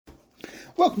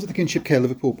Welcome to the Kinship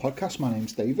Liverpool podcast. My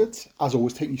name's David. As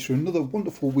always, taking you through another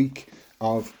wonderful week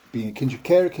of being a kinship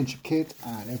carer, kinship kid,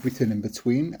 and everything in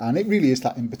between. And it really is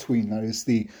that in between that is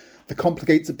the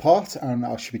complicated part, and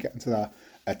I should be getting to that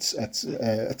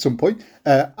at some point.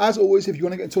 As always, if you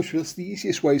want to get in touch with us, the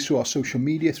easiest way is through our social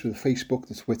media, through the Facebook,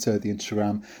 the Twitter, the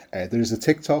Instagram. There is a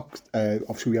TikTok.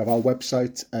 Obviously, we have our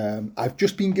website. I've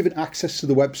just been given access to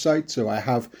the website, so I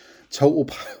have total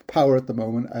power at the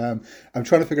moment. I'm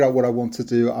trying to figure out what I want to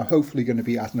do. I'm hopefully going to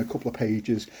be adding a couple of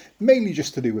pages, mainly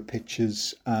just to do with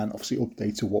pictures and obviously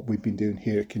updates of what we've been doing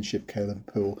here at Kinship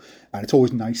Liverpool. And it's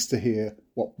always nice to hear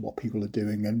what people are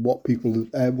doing and what people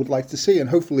would like to see. And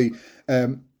hopefully,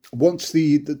 once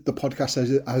the podcast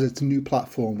has its new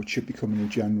platform, which should be coming in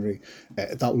January,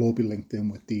 that will all be linked in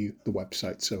with the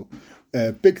website. So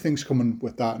big things coming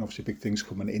with that, and obviously big things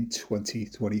coming in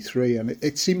 2023. And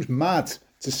it seems mad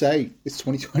to say it's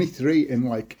 2023 in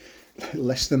like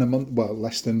less than a month, well,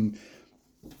 less than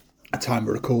a time of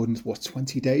recording,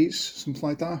 20 days, something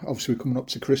like that. Obviously, we're coming up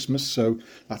to Christmas, so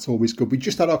that's always good. We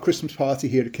just had our Christmas party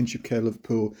here at Kinship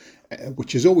Liverpool,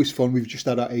 which is always fun. We've just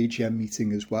had our AGM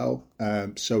meeting as well.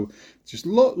 So just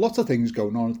lots of things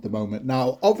going on at the moment.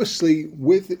 Now, obviously,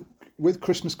 with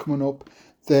Christmas coming up,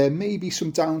 there may be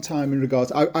some downtime in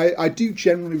regards. I do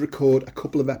generally record a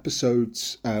couple of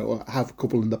episodes, or have a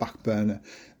couple in the back burner.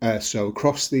 So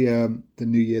across the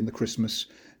New Year and the Christmas,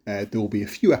 there will be a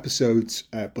few episodes,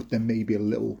 but there may be a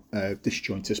little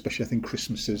disjointed, especially I think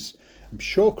I'm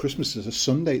sure Christmas is a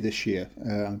Sunday this year,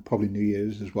 and probably New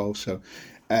Year's as well. So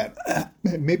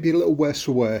maybe a little worse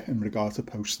for wear in regard to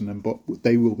posting them, but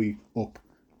they will be up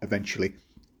eventually.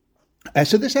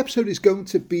 So this episode is going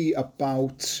to be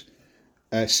about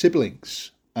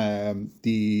siblings,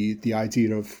 the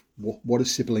idea of what a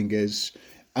sibling is,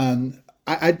 and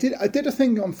I did a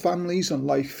thing on families, on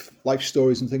life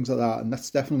stories and things like that, and that's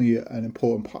definitely an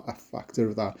important factor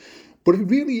of that. But it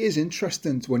really is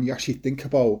interesting when you actually think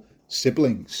about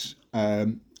siblings.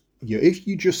 If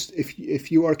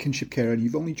you are a kinship carer and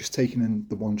you've only just taken in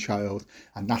the one child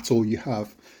and that's all you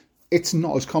have, it's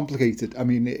not as complicated. I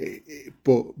mean,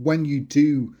 but when you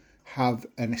do have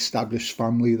an established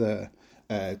family there,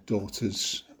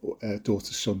 daughters,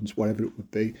 sons, whatever it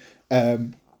would be,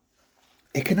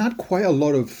 it can add quite a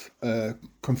lot of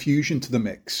confusion to the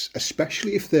mix,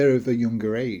 especially if they're of a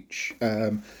younger age.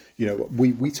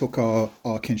 We took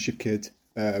our kinship kid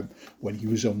when he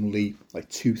was only like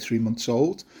 2-3 months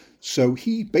old. So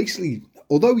he basically,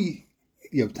 although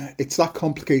it's that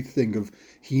complicated thing of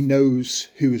he knows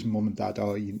who his mum and dad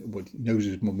are, he knows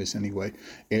who his mum is anyway,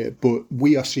 but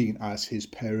we are seen as his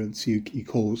parents. He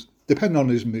calls, depending on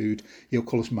his mood, he'll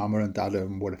call us mama and dada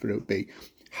and whatever it would be.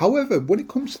 However, when it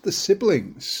comes to the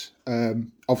siblings,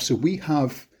 obviously we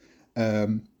have,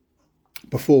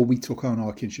 before we took on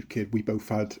our kinship kid, we both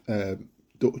had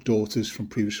daughters from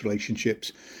previous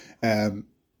relationships,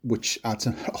 which adds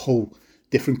a whole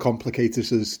different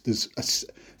complicators.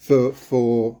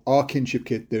 For our kinship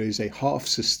kid, there is a half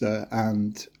sister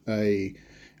and a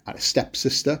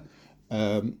stepsister.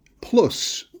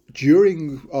 Plus,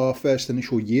 during our first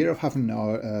initial year of having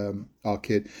our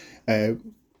kid,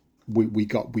 we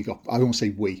got, I don't want to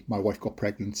say my wife got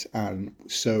pregnant. And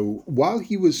so while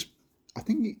he was, I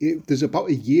think there's about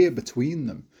a year between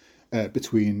them,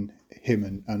 between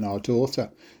him and our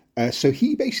daughter. So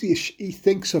he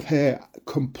thinks of her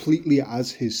completely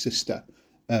as his sister,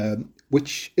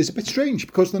 which is a bit strange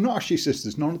because they're not actually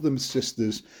sisters. None of them are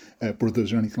sisters,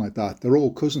 brothers or anything like that. They're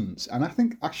all cousins. And I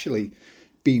think actually,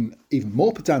 being even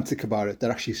more pedantic about it,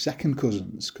 they're actually second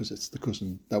cousins because it's the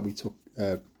cousin that we took,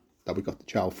 that we got the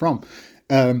child from.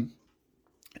 But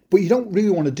you don't really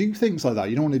want to do things like that.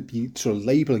 You don't want to be sort of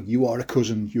labeling, you are a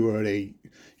cousin,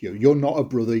 you're not a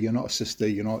brother, you're not a sister,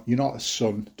 you're not a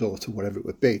son, daughter, whatever it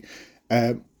would be,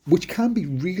 which can be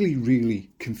really, really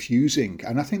confusing.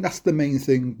 And I think that's the main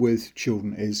thing with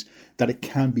children, is that it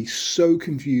can be so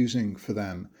confusing for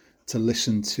them to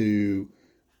listen to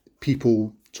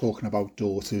people talking about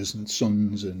daughters and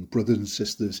sons and brothers and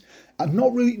sisters and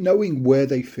not really knowing where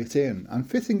they fit in. And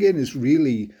fitting in is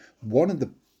really one of the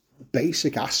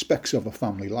basic aspects of a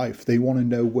family life. They want to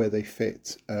know where they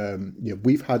fit.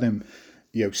 We've had him,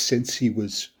 since he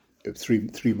was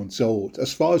three months old.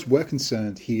 As far as we're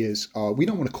concerned, he is. We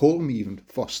don't want to call him even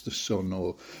foster son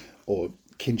or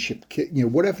kinship kid.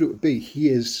 Whatever it would be. He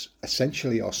is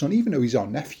essentially our son, even though he's our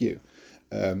nephew.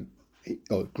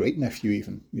 Or great nephew,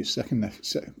 even your second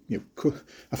nephew.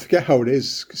 I forget how it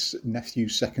is. Nephew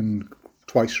second,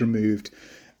 twice removed.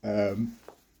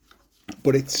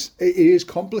 but it is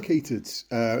complicated,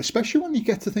 especially when you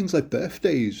get to things like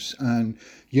birthdays, and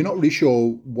you're not really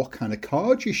sure what kind of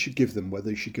card you should give them.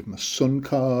 Whether you should give them a son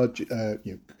card,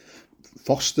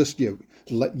 foster,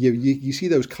 you see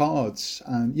those cards,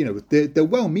 and they're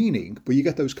well-meaning, but you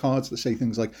get those cards that say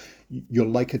things like "you're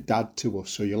like a dad to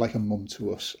us" or "you're like a mum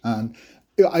to us," and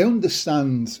I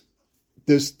understand.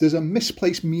 There's a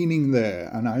misplaced meaning there,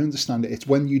 and I understand it. It's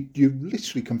when you're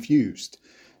literally confused.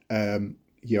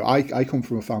 I come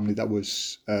from a family that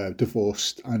was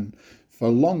divorced, and for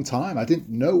a long time I didn't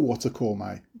know what to call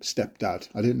my stepdad.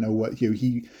 I didn't know what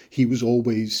he was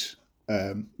always.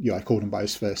 I called him by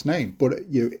his first name, but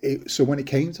so when it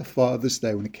came to Father's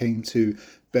Day, when it came to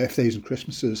birthdays and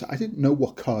Christmases, I didn't know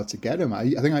what card to get him. I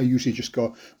think I usually just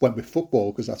went with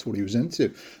football because that's what he was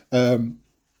into. And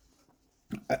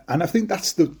I think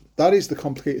that is the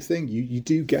complicated thing. You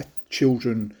do get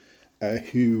children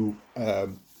who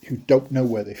don't know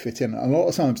where they fit in, and a lot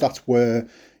of times that's where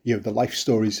the life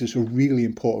stories is a really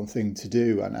important thing to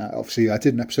do. And obviously, I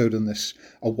did an episode on this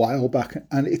a while back,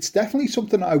 and it's definitely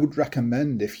something I would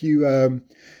recommend if you are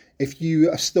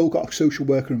still got a social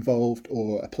worker involved,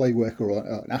 or a play worker, or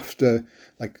an after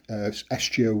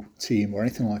SGO team or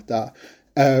anything like that.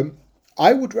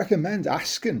 I would recommend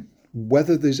asking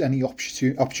whether there's any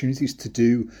opportunities to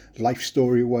do life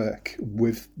story work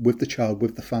with the child,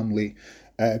 with the family,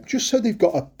 just so they've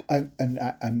got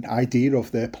an idea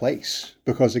of their place.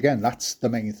 Because again, that's the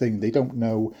main thing. They don't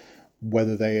know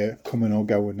whether they are coming or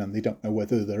going, and they don't know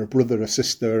whether they're a brother, a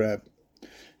sister,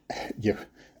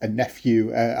 a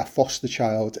nephew, a foster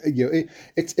child.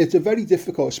 It's a very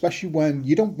difficult, especially when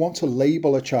you don't want to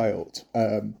label a child.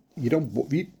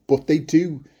 But they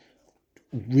do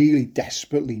really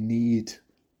desperately need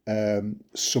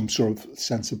some sort of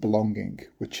sense of belonging,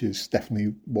 which is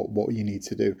definitely what you need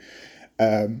to do.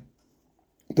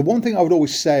 The one thing I would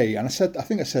always say, and I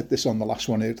think I said this on the last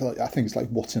one, I think it's like,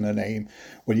 what's in a name?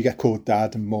 When you get called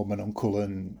dad and mum and uncle,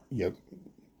 and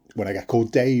when I get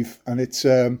called Dave, and it's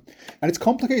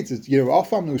complicated. Our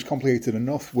family was complicated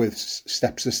enough with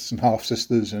stepsisters and half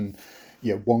sisters, and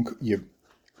one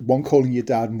calling you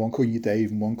dad and one calling you Dave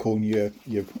and one calling you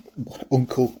your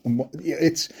uncle, and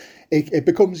it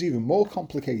becomes even more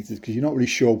complicated because you're not really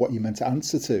sure what you're meant to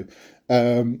answer to,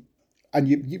 and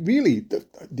you really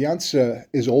the answer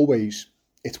is always,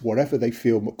 it's whatever they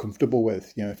feel comfortable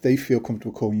with. If they feel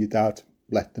comfortable calling you dad,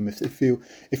 let them. If you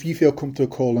feel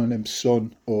comfortable calling him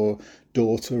son or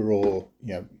daughter, or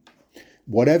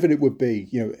whatever it would be,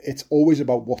 it's always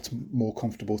about what's more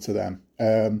comfortable to them.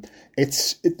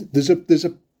 There's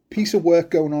a piece of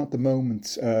work going on at the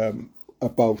moment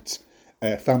about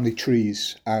family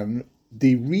trees, and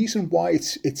the reason why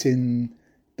it's in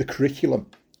the curriculum,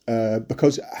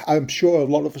 because I'm sure a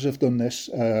lot of us have done this.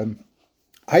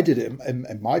 I did it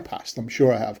in my past. I'm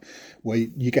sure I have, where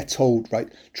you get told, right,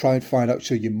 try and find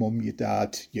out your mum, your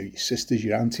dad, your sisters,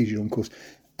 your aunties, your uncles,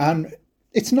 and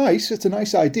it's nice. It's a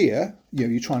nice idea.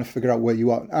 You're trying to figure out where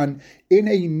you are, and in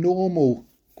a normal,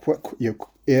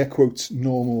 air quotes,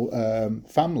 normal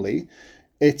family,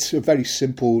 it's a very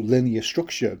simple linear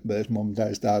structure. There's mum,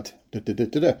 there's dad,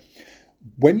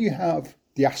 When you have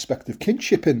the aspect of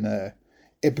kinship in there,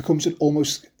 it becomes an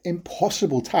almost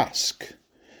impossible task,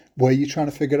 where you're trying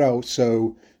to figure out,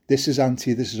 so this is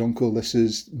auntie, this is uncle, this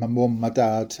is my mum, my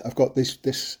dad. I've got this.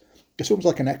 It's almost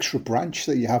like an extra branch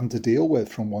that you're having to deal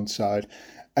with from one side.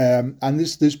 And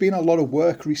there's been a lot of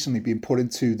work recently being put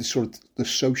into the sort of the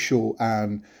social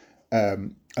and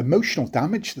emotional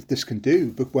damage that this can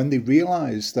do. But when they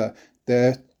realise that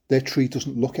their tree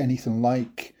doesn't look anything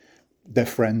like their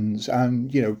friends,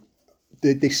 and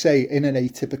they say in an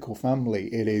atypical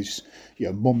family it is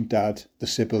mum, dad, the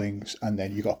siblings, and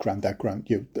then you got granddad,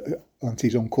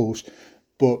 aunties, uncles.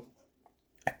 But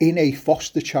in a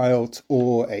foster child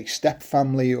or a step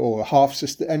family or a half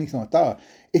sister, anything like that,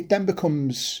 it then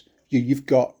becomes you've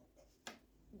got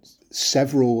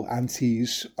several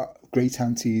aunties, great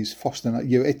aunties, foster.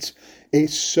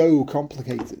 It's so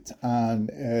complicated, and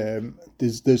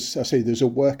there's a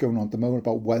work going on at the moment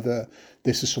about whether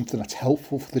this is something that's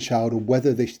helpful for the child, or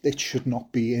whether it should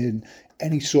not be in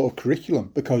any sort of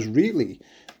curriculum. Because really,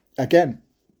 again,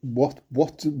 what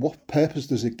purpose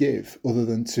does it give other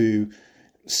than to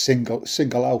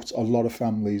single out a lot of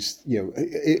families?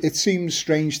 It seems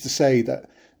strange to say that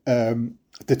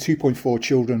the 2.4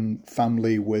 children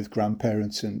family with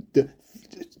grandparents and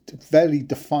very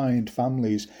defined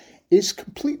families is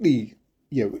completely,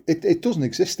 it doesn't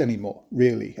exist anymore,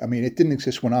 really. I mean, it didn't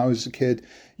exist when I was a kid.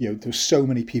 There's so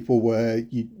many people where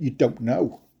you don't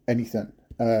know anything.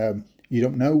 You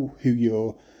don't know who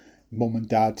your mum and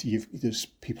dad. There's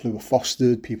people who are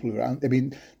fostered, people who are. I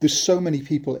mean, there's so many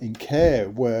people in care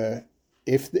where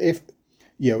if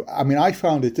I mean, I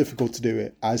found it difficult to do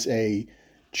it as a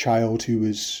child who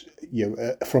was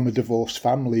from a divorced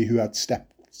family who had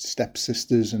step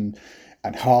sisters and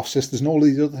half sisters and all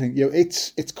these other things.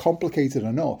 It's complicated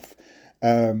enough.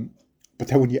 But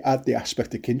then when you add the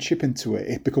aspect of kinship into it,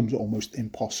 it becomes almost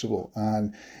impossible.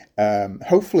 And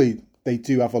hopefully they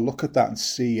do have a look at that and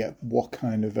see what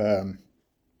kind of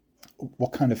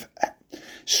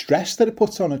stress that it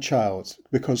puts on a child,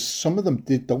 because some of them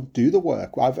don't do the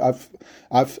work. I've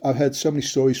heard so many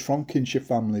stories from kinship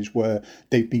families where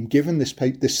they've been given this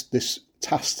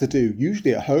task to do,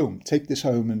 usually at home. Take this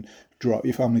home and draw out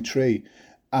your family tree,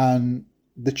 and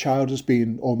the child has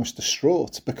been almost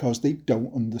distraught because they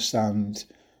don't understand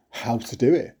how to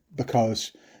do it,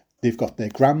 because they've got their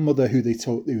grandmother who they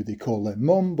call their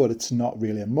mum, but it's not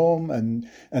really a mum, and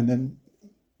then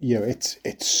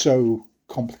it's so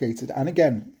complicated, and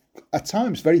again at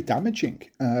times very damaging.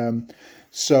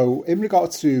 So in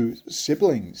regard to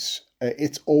siblings,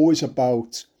 it's always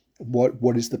about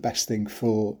what is the best thing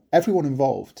for everyone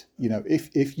involved.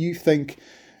 If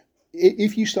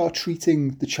you start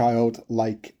treating the child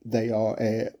like they are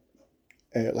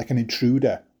like an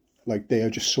intruder, like they are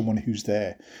just someone who's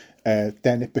there,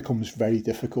 then it becomes very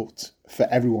difficult for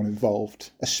everyone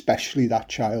involved, especially that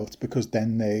child, because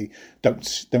then they don't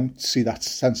see that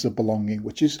sense of belonging,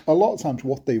 which is a lot of times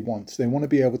what they want. They want to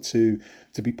be able to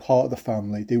be part of the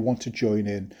family. They want to join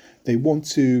in. They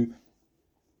don't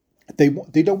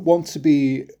want to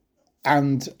be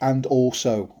and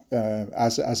also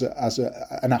as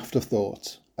an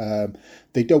afterthought.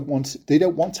 They don't want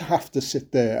to have to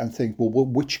sit there and think, well,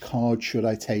 which card should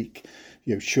I take?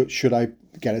 Should I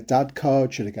get a dad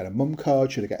card? Should I get a mum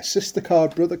card? Should I get a sister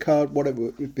card, brother card, whatever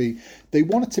it would be? They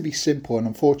want it to be simple, and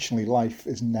unfortunately, life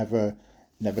is never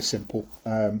simple,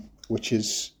 which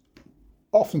is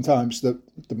oftentimes the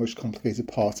most complicated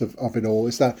part of it all.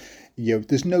 Is that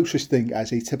there's no such thing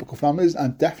as a typical family,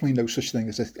 and definitely no such thing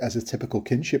as a typical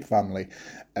kinship family.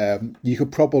 You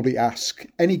could probably ask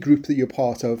any group that you're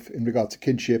part of in regard to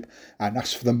kinship and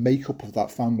ask for the makeup of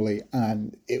that family,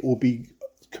 and it will be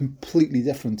completely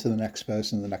different to the next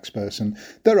person.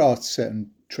 There are certain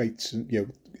traits, as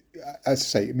I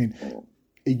say, I mean,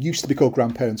 it used to be called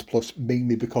grandparents plus,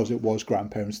 mainly because it was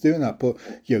grandparents doing that, but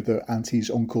the aunties,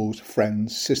 uncles,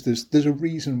 friends, sisters, there's a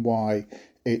reason why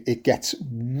it gets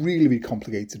really, really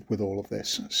complicated with all of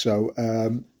this. So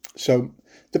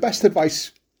the best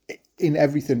advice in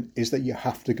everything is that you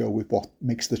have to go with what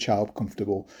makes the child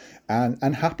comfortable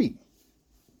and happy.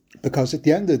 Because at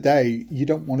the end of the day, you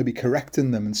don't want to be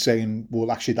correcting them and saying,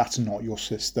 well, actually, that's not your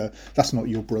sister, that's not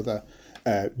your brother,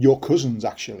 your cousins,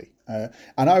 actually.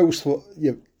 And I always thought,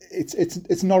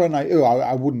 it's not a nice,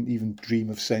 I wouldn't even dream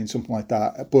of saying something like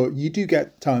that. But you do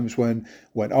get times when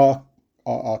our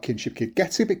kinship kid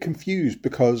gets a bit confused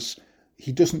because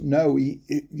he doesn't know,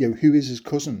 who is his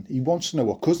cousin. He wants to know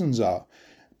what cousins are.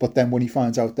 But then when he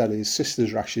finds out that his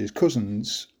sisters are actually his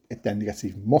cousins, it then gets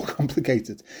even more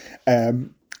complicated.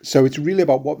 So it's really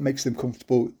about what makes them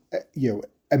comfortable,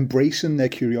 embracing their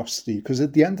curiosity, because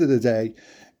at the end of the day,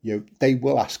 they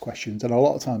will ask questions, and a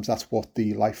lot of times that's what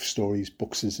the Life Stories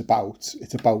books is about.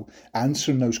 It's about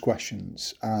answering those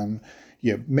questions and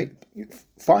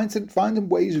finding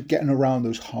ways of getting around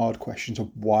those hard questions of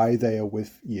why they are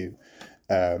with you.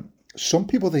 Some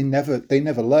people they never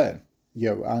learn,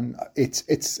 and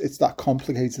it's that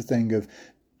complicated thing of,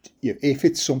 if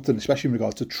it's something, especially in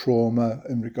regard to trauma,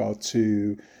 in regard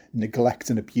to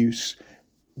neglect and abuse,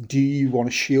 do you want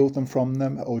to shield them from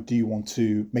them, or do you want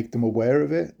to make them aware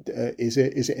of it? Is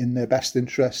it in their best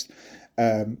interest?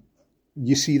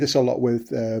 You see this a lot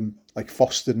with like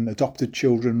fostered and adopted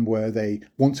children, where they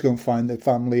want to go and find their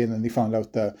family, and then they find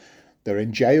out that they're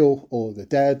in jail, or they're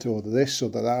dead, or they're this, or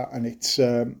they're that, and it's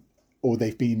or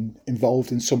they've been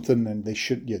involved in something, and they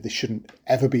shouldn't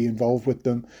ever be involved with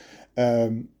them.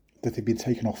 That they've been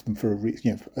taken off them for a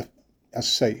reason. As I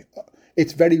say,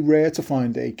 it's very rare to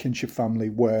find a kinship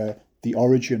family where the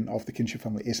origin of the kinship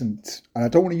family isn't, and I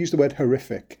don't want to use the word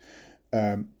horrific,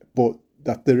 but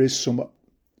that there is some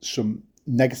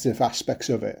negative aspects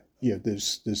of it.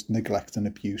 There's neglect and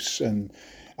abuse and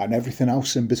everything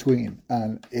else in between,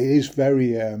 and it is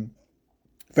very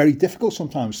very difficult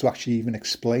sometimes to actually even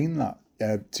explain that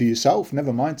to yourself,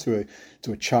 never mind to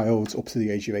a child up to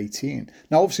the age of 18.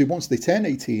 Now, obviously, once they turn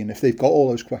 18, if they've got all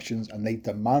those questions and they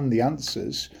demand the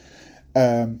answers,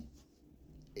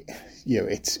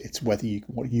 it's whether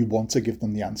you want to give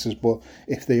them the answers. But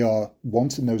if they are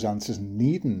wanting those answers and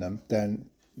needing them, then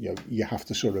you have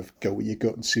to sort of go with your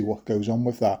gut and see what goes on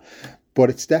with that. but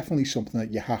it's definitely something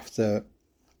that you have to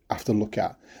look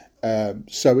at.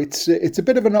 So it's a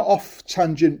bit of an off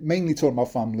tangent, mainly talking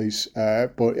about families,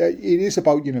 but it is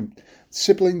about,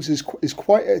 siblings is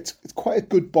quite it's quite a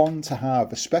good bond to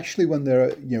have, especially when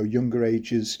they're younger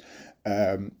ages.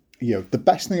 The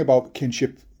best thing about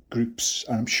kinship groups,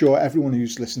 and I'm sure everyone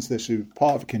who's listened to this who's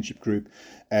part of a kinship group,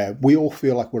 we all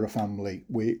feel like we're a family.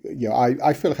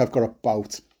 I feel like I've got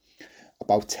about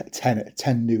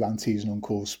 10 new aunties and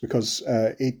uncles, because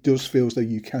it does feel as though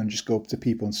you can just go up to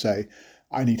people and say,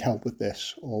 I need help with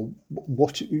this, or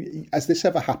what, has this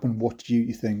ever happened? What do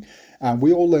you think? And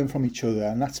we all learn from each other.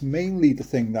 And that's mainly the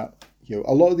thing that,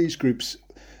 a lot of these groups,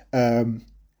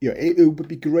 it would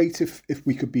be great if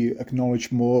we could be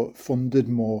acknowledged more, funded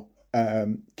more,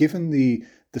 given the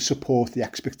support, the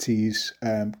expertise,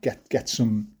 get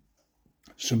some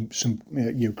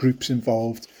groups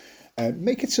involved.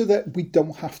 Make it so that we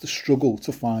don't have to struggle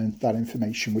to find that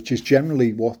information, which is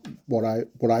generally what I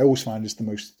always find is the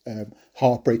most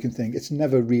heartbreaking thing. It's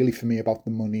never really for me about the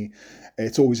money.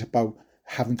 It's always about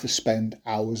having to spend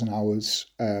hours and hours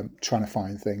trying to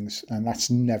find things, and that's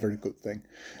never a good thing.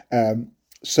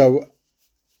 So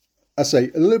I say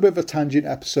a little bit of a tangent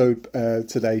episode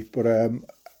today, but I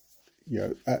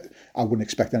wouldn't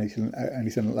expect anything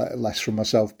less from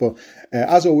myself. But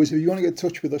as always, if you want to get in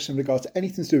touch with us in regards to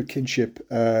anything to do with kinship,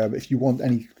 if you want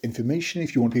any information,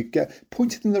 if you want to get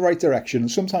pointed in the right direction,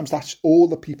 and sometimes that's all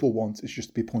that people want, is just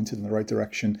to be pointed in the right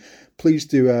direction, please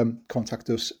do contact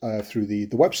us through the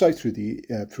website,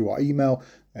 through our email,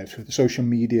 through the social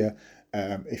media.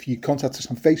 If you contact us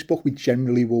on Facebook, we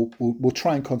generally will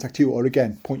try and contact you, or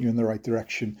again point you in the right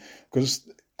direction, because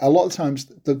a lot of times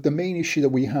the main issue that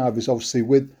we have is obviously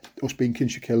with us being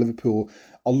Kinship Care Liverpool,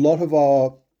 a lot of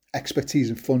our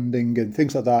expertise and funding and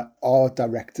things like that are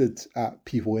directed at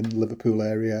people in the Liverpool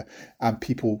area and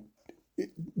people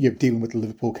dealing with the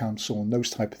Liverpool Council and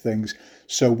those type of things.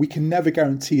 So we can never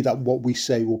guarantee that what we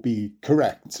say will be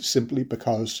correct, simply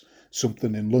because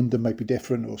something in London might be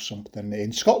different, or something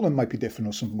in Scotland might be different,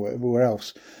 or somewhere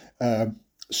else.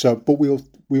 But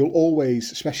we'll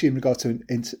always, especially in regard to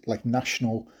like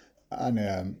national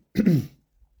and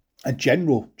and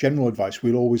general advice,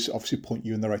 we'll always obviously point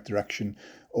you in the right direction,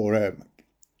 or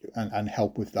and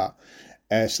help with that.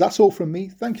 So that's all from me.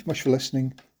 Thank you much for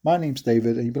listening. My name's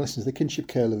David, and you've been listening to the Kinship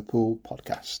Care Liverpool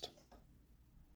podcast.